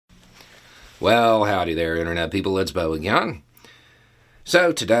Well, howdy there, Internet people. It's Bo again.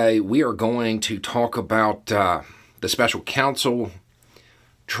 So today we are going to talk about the special counsel,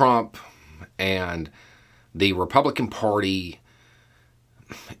 Trump, and the Republican Party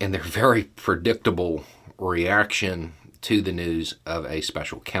and their very predictable reaction to the news of a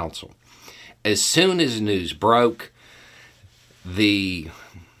special counsel. As soon as news broke, the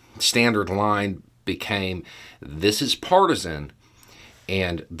standard line became, this is partisan,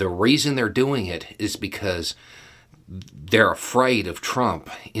 and the reason they're doing it is because they're afraid of Trump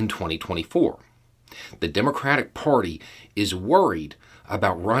in 2024. The Democratic Party is worried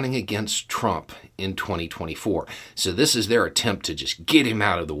about running against Trump in 2024. So this is their attempt to just get him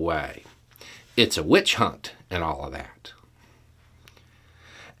out of the way. It's a witch hunt and all of that.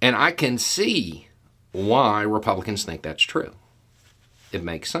 And I can see why Republicans think that's true. It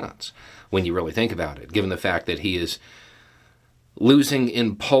makes sense when you really think about it, given the fact that he is losing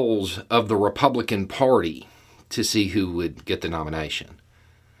in polls of the Republican Party to see who would get the nomination,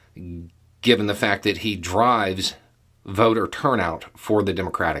 given the fact that he drives voter turnout for the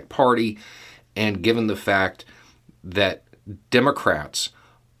Democratic Party, and given the fact that Democrats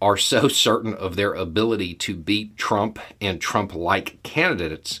are so certain of their ability to beat Trump and Trump-like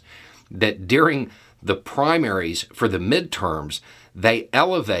candidates that during the primaries for the midterms, they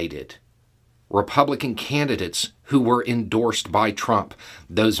elevated Republican candidates who were endorsed by Trump,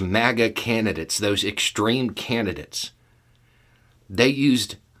 those MAGA candidates, those extreme candidates. They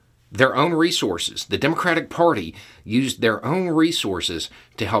used their own resources. The Democratic Party used their own resources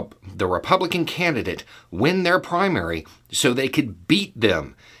to help the Republican candidate win their primary so they could beat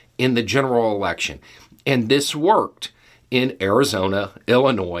them in the general election. And this worked in Arizona,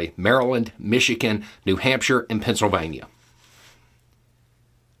 Illinois, Maryland, Michigan, New Hampshire, and Pennsylvania.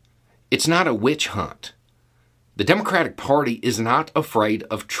 It's not a witch hunt. The Democratic Party is not afraid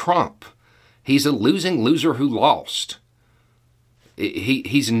of Trump. He's a losing loser who lost.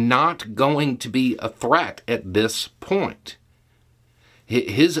 He's not going to be a threat at this point.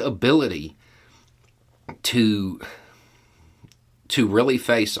 His ability to really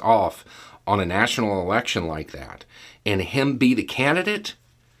face off on a national election like that and him be the candidate,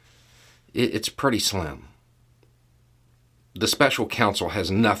 it's pretty slim. The special counsel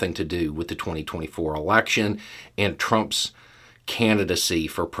has nothing to do with the 2024 election and Trump's candidacy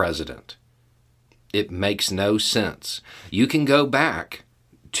for president. It makes no sense. You can go back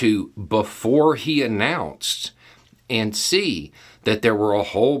to before he announced and see that there were a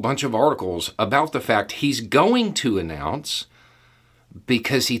whole bunch of articles about the fact he's going to announce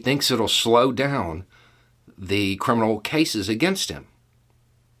because he thinks it'll slow down the criminal cases against him.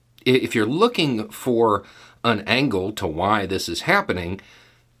 If you're looking for an angle to why this is happening,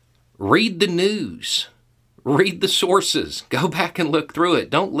 read the news. Read the sources. Go back and look through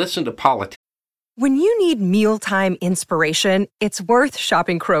it. Don't listen to politics. When you need mealtime inspiration, it's worth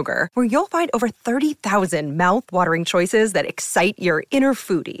shopping Kroger, where you'll find over 30,000 mouth-watering choices that excite your inner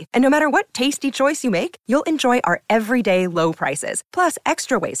foodie. And no matter what tasty choice you make, you'll enjoy our everyday low prices, plus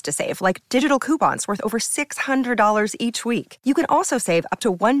extra ways to save, like digital coupons worth over $600 each week. You can also save up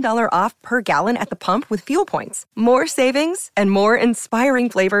to $1 off per gallon at the pump with fuel points. More savings and more inspiring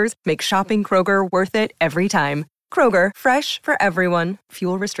flavors make shopping Kroger worth it every time. Kroger, fresh for everyone.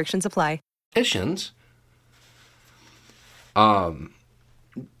 Fuel restrictions apply. That's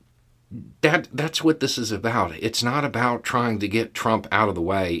what this is about. It's not about trying to get Trump out of the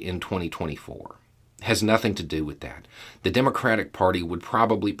way in 2024. It has nothing to do with that. The Democratic Party would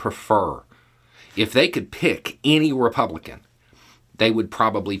probably prefer, if they could pick any Republican, they would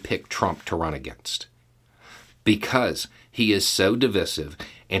probably pick Trump to run against, because he is so divisive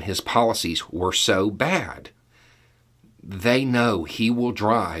and his policies were so bad. They know he will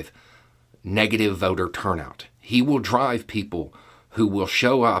drive negative voter turnout. He will drive people who will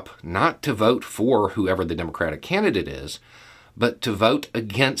show up not to vote for whoever the Democratic candidate is, but to vote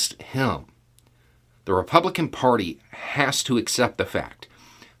against him. The Republican Party has to accept the fact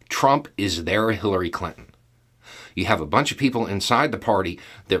Trump is their Hillary Clinton. You have a bunch of people inside the party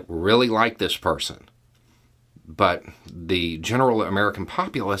that really like this person, but the general American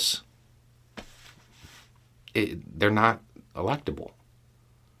populace, they're not electable.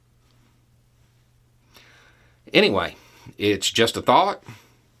 Anyway, it's just a thought.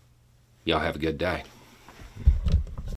 Y'all have a good day.